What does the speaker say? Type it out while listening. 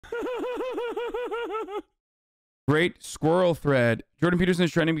Great squirrel thread. Jordan Peterson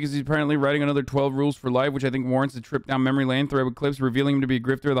is trending because he's apparently writing another 12 rules for life, which I think warrants a trip down memory lane. Thread with clips revealing him to be a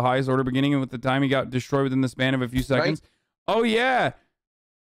grifter of the highest order, beginning with the time he got destroyed within the span of a few seconds. Right. Oh, yeah.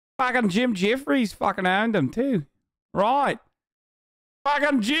 Fucking Jim Jeffries fucking owned him, too. Right.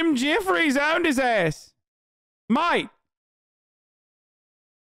 Fucking Jim Jeffries owned his ass. Mate.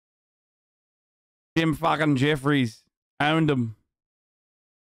 Jim fucking Jeffries owned him.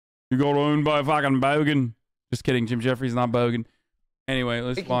 You got owned by fucking Bogan. Just kidding. Jim Jeffries not Bogan. Anyway,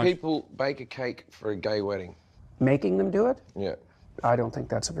 let's watch. Making people bake a cake for a gay wedding. Making them do it? Yeah. I don't think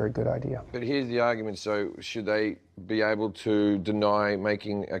that's a very good idea. But here's the argument. So should they be able to deny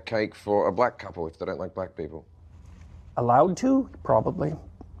making a cake for a black couple if they don't like black people? Allowed to? Probably.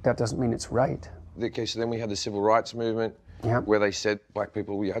 That doesn't mean it's right. Okay, so then we had the civil rights movement. Yeah. Where they said black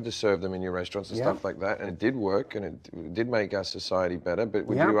people, you had to serve them in your restaurants and stuff like that, and it did work, and it did make our society better, but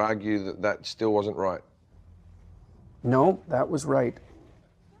would you argue that that still wasn't right? No, that was right.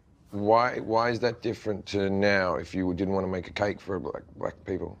 Why is that different to now if you didn't want to make a cake for black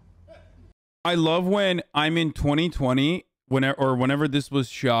people? I love when I'm in 2020, whenever this was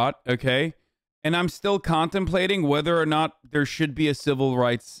shot, okay, and I'm still contemplating whether or not there should be a civil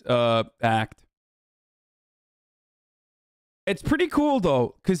rights act. It's pretty cool,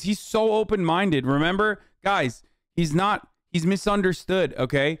 though, because he's so open-minded. Remember, guys, he's misunderstood,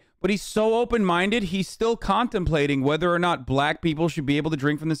 okay? But he's so open-minded, he's still contemplating whether or not black people should be able to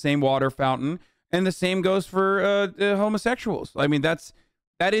drink from the same water fountain. And the same goes for homosexuals. I mean, that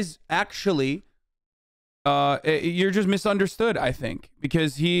is actually, you're just misunderstood, I think.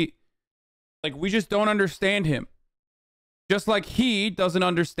 Because we just don't understand him. Just like he doesn't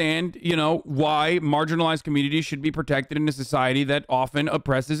understand, you know, why marginalized communities should be protected in a society that often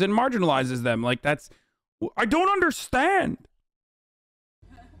oppresses and marginalizes them. Like, I don't understand.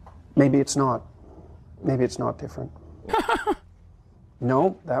 Maybe it's not. Maybe it's not different.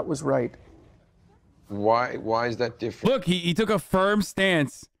 No, that was right. Why is that different? Look, he took a firm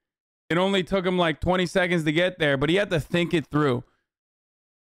stance. It only took him like 20 seconds to get there, but he had to think it through.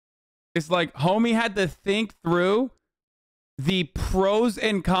 It's like, homie had to think through the pros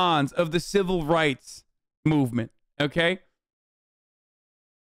and cons of the civil rights movement, okay?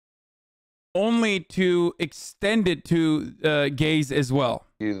 Only to extend it to gays as well.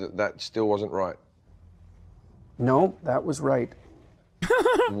 That still wasn't right. No, that was right.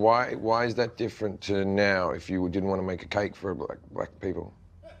 Why is that different to now if you didn't want to make a cake for black people?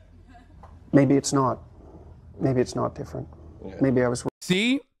 Maybe it's not. Maybe it's not different. Yeah. Maybe I was...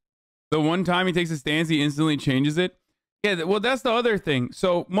 See? The one time he takes a stance, he instantly changes it. Yeah, well, that's the other thing.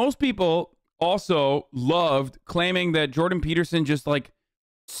 So most people also loved claiming that Jordan Peterson just like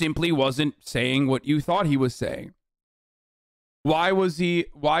simply wasn't saying what you thought he was saying. Why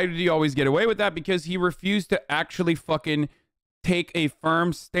did he always get away with that? Because he refused to actually fucking take a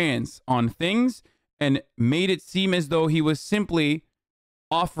firm stance on things and made it seem as though he was simply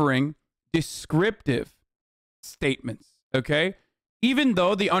offering descriptive statements, okay? Even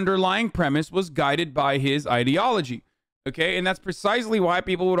though the underlying premise was guided by his ideology. Okay, and that's precisely why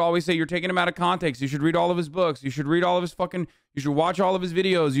people would always say you're taking him out of context. You should read all of his books. You should read all of his you should watch all of his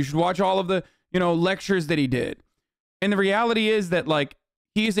videos. You should watch all of the, you know, lectures that he did. And the reality is that, like,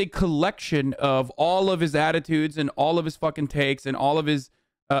 he is a collection of all of his attitudes and all of his fucking takes and all of his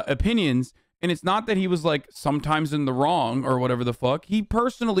opinions. And it's not that he was, like, sometimes in the wrong or whatever the fuck. He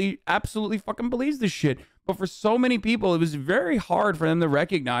personally absolutely fucking believes this shit. But for so many people, it was very hard for them to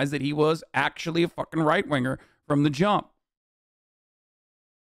recognize that he was actually a fucking right-winger from the jump.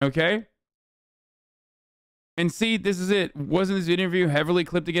 Okay? And see, this is it. Wasn't this interview heavily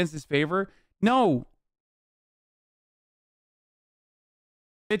clipped against his favor? No.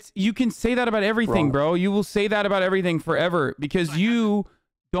 You can say that about everything, bro. You will say that about everything forever because you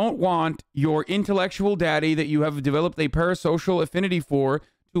don't want your intellectual daddy that you have developed a parasocial affinity for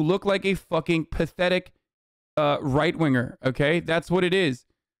to look like a fucking pathetic right-winger, okay? That's what it is.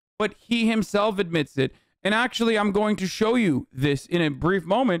 But he himself admits it. And actually, I'm going to show you this in a brief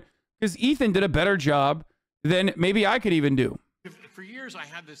moment because Ethan did a better job than maybe I could even do. For years, I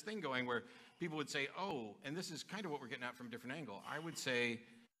had this thing going where people would say, oh, and this is kind of what we're getting at from a different angle. I would say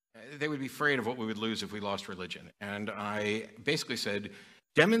they would be afraid of what we would lose if we lost religion. And I basically said,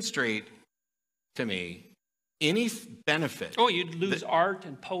 demonstrate to me any benefit. Oh, you'd lose art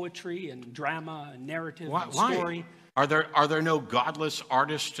and poetry and drama and narrative and story. Are there no godless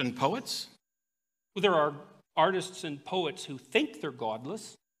artists and poets? Well, there are artists and poets who think they're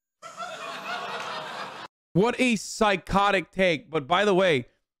godless. What a psychotic take. But by the way,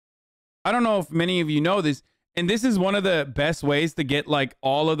 I don't know if many of you know this. And this is one of the best ways to get like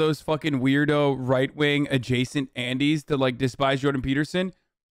all of those fucking weirdo right-wing adjacent Andes to like despise Jordan Peterson.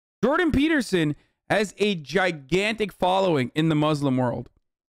 Jordan Peterson has a gigantic following in the Muslim world.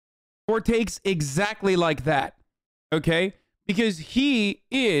 Partakes exactly like that. Okay? Because he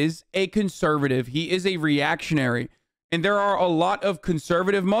is a conservative. He is a reactionary. And there are a lot of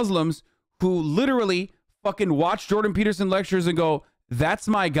conservative Muslims who literally fucking watch Jordan Peterson lectures and go, that's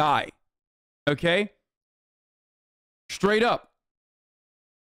my guy. Okay? Straight up.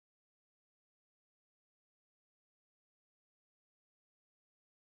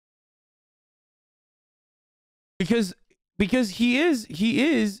 Because he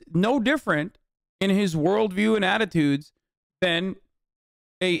is no different in his worldview and attitudes than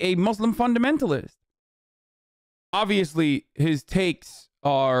a Muslim fundamentalist. Obviously, his takes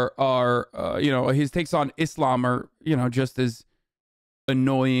are you know, his takes on Islam are, you know, just as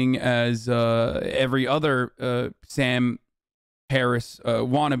annoying as every other Sam Harris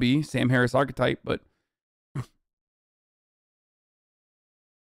wannabe, Sam Harris archetype, but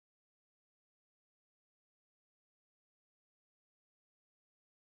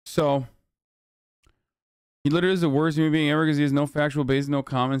so he literally is the worst human being ever because he has no factual base, no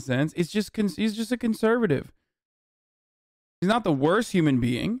common sense. It's just he's just a conservative. He's not the worst human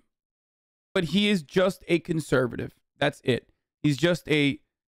being, but he is just a conservative. That's it. He's just a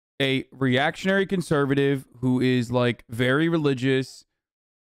reactionary conservative who is like very religious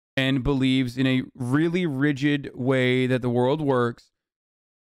and believes in a really rigid way that the world works.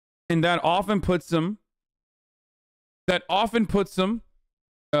 And that often puts him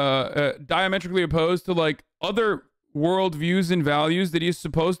diametrically opposed to like other worldviews and values that he's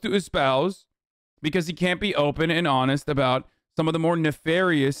supposed to espouse, because he can't be open and honest about some of the more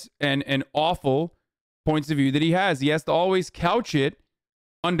nefarious and awful points of view that he has. He has to always couch it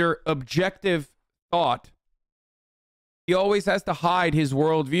under objective thought. He always has to hide his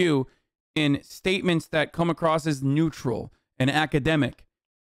worldview in statements that come across as neutral and academic.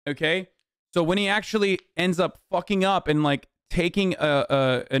 Okay? So when he actually ends up fucking up and like taking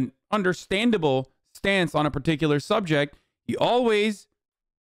an understandable stance on a particular subject, he always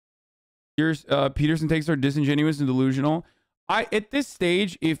Peterson takes are disingenuous and delusional. At this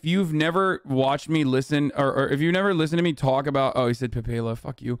stage, if you've never watched me listen, or if you've never listened to me talk about, oh, he said Pepela,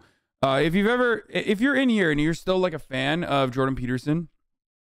 fuck you. If you're in here and you're still like a fan of Jordan Peterson,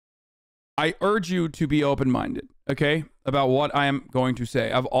 I urge you to be open-minded, okay, about what I am going to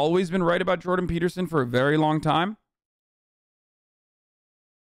say. I've always been right about Jordan Peterson for a very long time.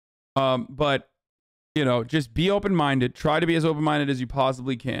 But, you know, just be open-minded. Try to be as open-minded as you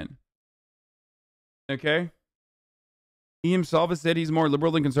possibly can. Okay? He himself has said he's more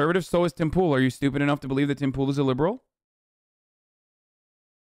liberal than conservative. So is Tim Pool. Are you stupid enough to believe that Tim Pool is a liberal?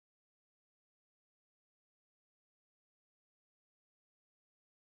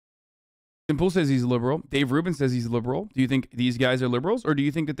 Tim Pool says he's a liberal. Dave Rubin says he's liberal. Do you think these guys are liberals? Or do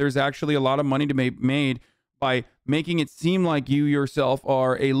you think that there's actually a lot of money to be made by making it seem like you yourself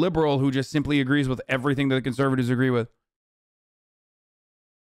are a liberal who just simply agrees with everything that the conservatives agree with?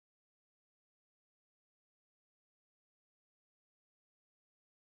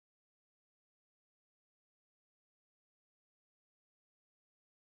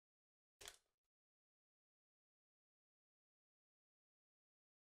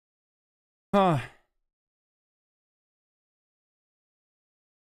 Huh.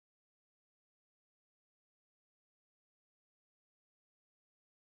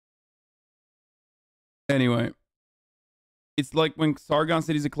 Anyway, it's like when Sargon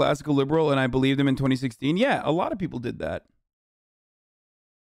said he's a classical liberal and I believed him in 2016. Yeah, a lot of people did that.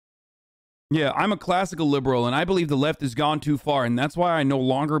 Yeah, I'm a classical liberal and I believe the left has gone too far, and that's why I no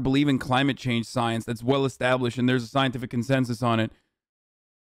longer believe in climate change science that's well established and there's a scientific consensus on it.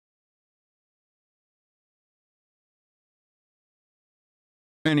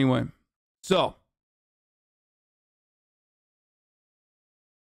 Anyway, so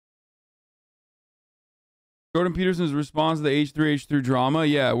Jordan Peterson's response to the H3H3 drama.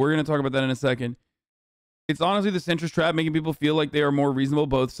 Yeah, we're going to talk about that in a second. It's honestly the centrist trap, making people feel like they are more reasonable,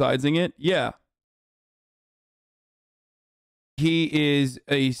 both sidesing it. Yeah. He is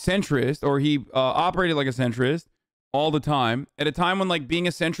a centrist, or he operated like a centrist all the time, at a time when like being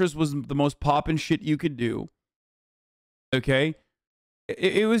a centrist was the most poppin' shit you could do. Okay?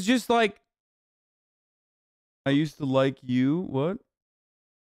 It was just like, I used to like you. What?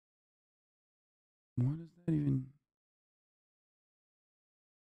 What is that even?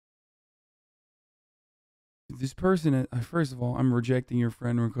 This person, first of all, I'm rejecting your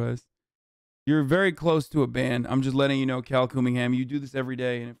friend request. You're very close to a ban. I'm just letting you know, Cal Cunningham, you do this every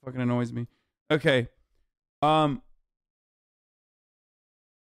day and it fucking annoys me. Okay. But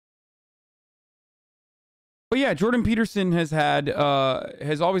yeah, Jordan Peterson has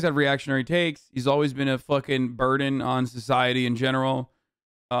always had reactionary takes. He's always been a fucking burden on society in general.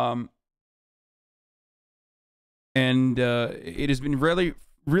 And it has been really,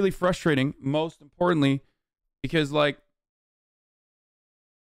 really frustrating, most importantly, because, like,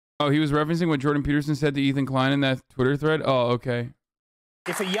 oh, he was referencing what Jordan Peterson said to Ethan Klein in that Twitter thread? Oh, okay.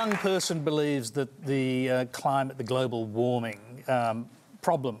 If a young person believes that the climate, the global warming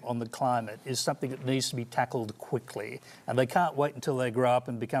problem on the climate is something that needs to be tackled quickly, and they can't wait until they grow up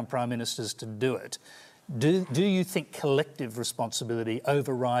and become prime ministers to do it, do you think collective responsibility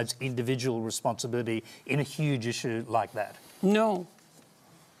overrides individual responsibility in a huge issue like that? No.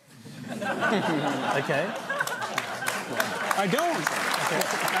 Okay. I don't. Okay.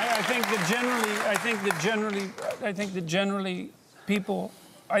 I think that generally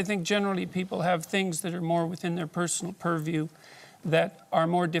people have things that are more within their personal purview that are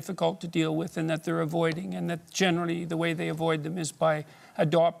more difficult to deal with and that they're avoiding, and that generally the way they avoid them is by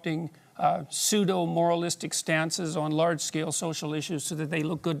adopting pseudo-moralistic stances on large-scale social issues so that they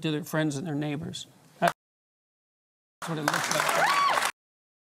look good to their friends and their neighbors. That's what it looks like.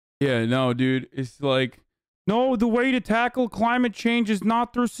 Yeah, no, dude. It's like, no, the way to tackle climate change is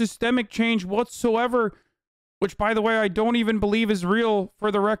not through systemic change whatsoever, which, by the way, I don't even believe is real,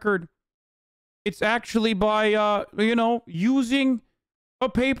 for the record. It's actually by, you know, using a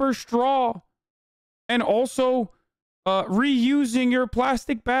paper straw and also reusing your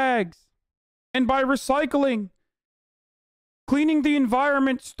plastic bags, and by recycling. Cleaning the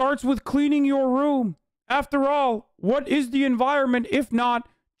environment starts with cleaning your room. After all, what is the environment if not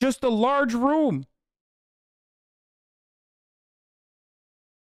just a large room?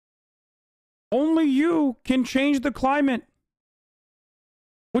 Only you can change the climate,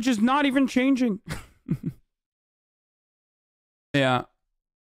 which is not even changing. Yeah.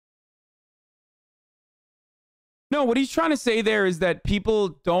 No, what he's trying to say there is that people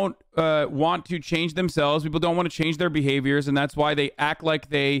don't want to change themselves. People don't want to change their behaviors, and that's why they act like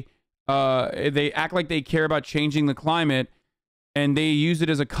they care about changing the climate, and they use it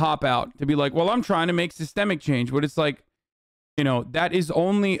as a cop-out to be like, well, I'm trying to make systemic change. But it's like, you know, that is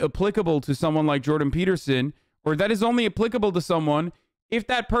only applicable to someone like Jordan Peterson, or that is only applicable to someone if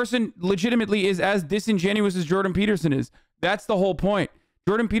that person legitimately is as disingenuous as Jordan Peterson is. That's the whole point.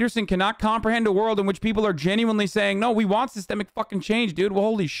 Jordan Peterson cannot comprehend a world in which people are genuinely saying, no, we want systemic fucking change, dude. Well,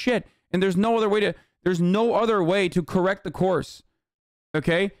 holy shit. And there's no other way to correct the course.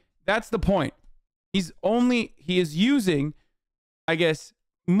 Okay? That's the point. He is using, I guess,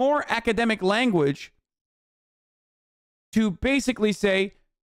 more academic language to basically say,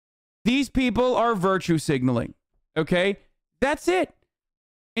 these people are virtue signaling. Okay? That's it.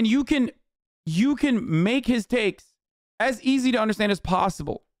 And you can make his takes as easy to understand as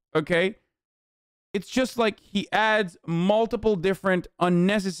possible, okay? It's just like he adds multiple different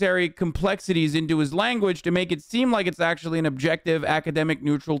unnecessary complexities into his language to make it seem like it's actually an objective, academic,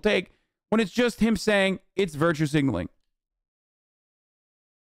 neutral take, when it's just him saying it's virtue signaling.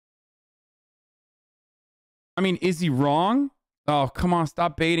 I mean, is he wrong? Oh, come on,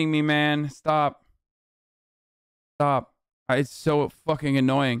 stop baiting me, man. Stop. It's so fucking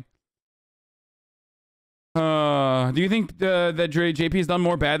annoying. Do you think that JP has done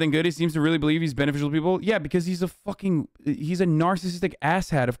more bad than good? He seems to really believe he's beneficial to people. Yeah, because he's a narcissistic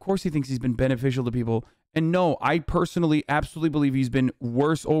asshat. Of course he thinks he's been beneficial to people. And no, I personally absolutely believe he's been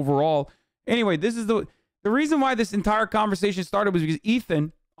worse overall. Anyway, this is the reason why this entire conversation started was because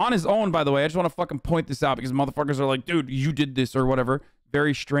Ethan, on his own, by the way, I just want to fucking point this out because motherfuckers are like, dude, you did this or whatever.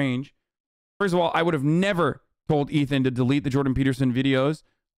 Very strange. First of all, I would have never told Ethan to delete the Jordan Peterson videos.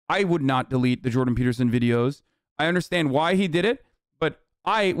 I would not delete the Jordan Peterson videos. I understand why he did it, but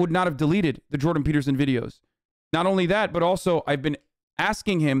I would not have deleted the Jordan Peterson videos. Not only that, but also I've been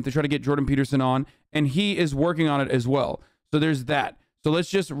asking him to try to get Jordan Peterson on, and he is working on it as well. So there's that. So let's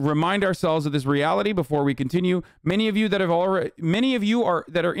just remind ourselves of this reality before we continue. Many of you that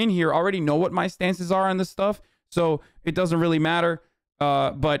are in here already know what my stances are on this stuff, so it doesn't really matter.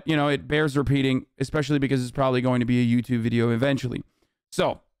 But you know, it bears repeating, especially because it's probably going to be a YouTube video eventually.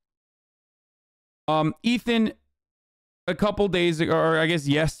 So Ethan, a couple days ago, or I guess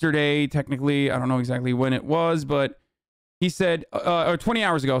yesterday, technically, I don't know exactly when it was, but he said, or 20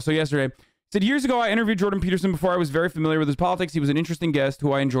 hours ago, so yesterday, said, years ago, I interviewed Jordan Peterson before I was very familiar with his politics. He was an interesting guest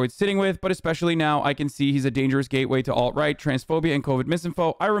who I enjoyed sitting with, but especially now I can see he's a dangerous gateway to alt-right, transphobia, and COVID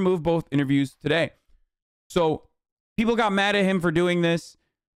misinfo. I removed both interviews today. So people got mad at him for doing this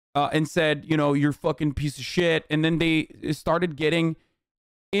and said, you know, you're fucking piece of shit. And then they started getting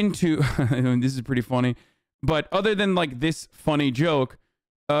into, this is pretty funny, But other than like this funny joke,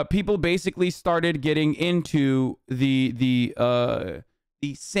 people basically started getting into the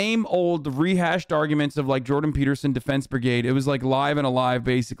same old rehashed arguments of like Jordan Peterson Defense Brigade. It was like Live and Alive,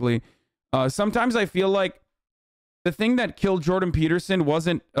 basically. Sometimes I feel like the thing that killed Jordan Peterson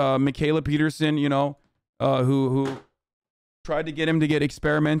wasn't Michaela Peterson, you know, who tried to get him to get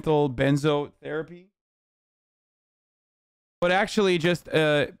experimental benzo therapy, but actually just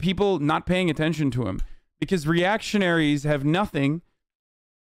people not paying attention to him, because reactionaries have nothing.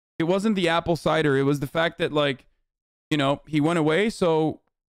 It wasn't the apple cider. It was the fact that, like, you know, he went away, so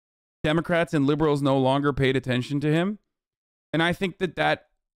Democrats and liberals no longer paid attention to him. And I think that that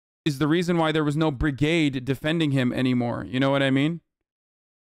is the reason why there was no brigade defending him anymore. You know what I mean?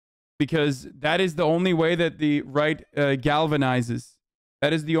 Because that is the only way that the right galvanizes.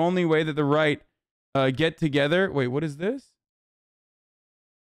 That is the only way that the right get together. Wait, what is this?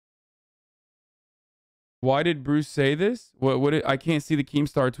 Why did Bruce say this? I can't see the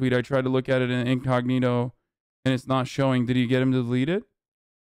Keemstar tweet. I tried to look at it in incognito and it's not showing. Did he get him to delete it?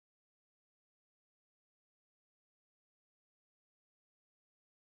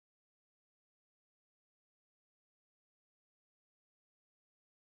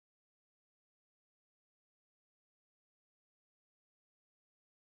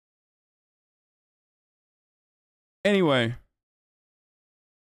 Anyway,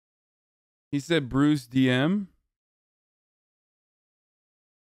 he said Bruce DM.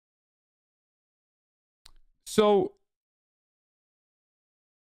 So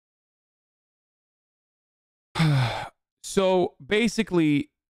basically,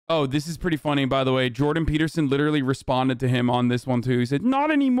 oh, this is pretty funny, by the way. Jordan Peterson literally responded to him on this one too. He said,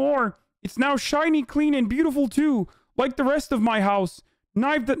 "Not anymore. It's now shiny, clean, and beautiful too, like the rest of my house.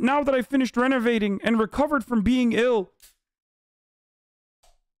 Now that I finished renovating and recovered from being ill."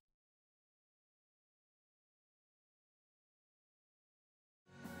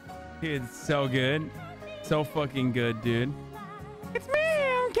 It's so good. So fucking good, dude. It's me!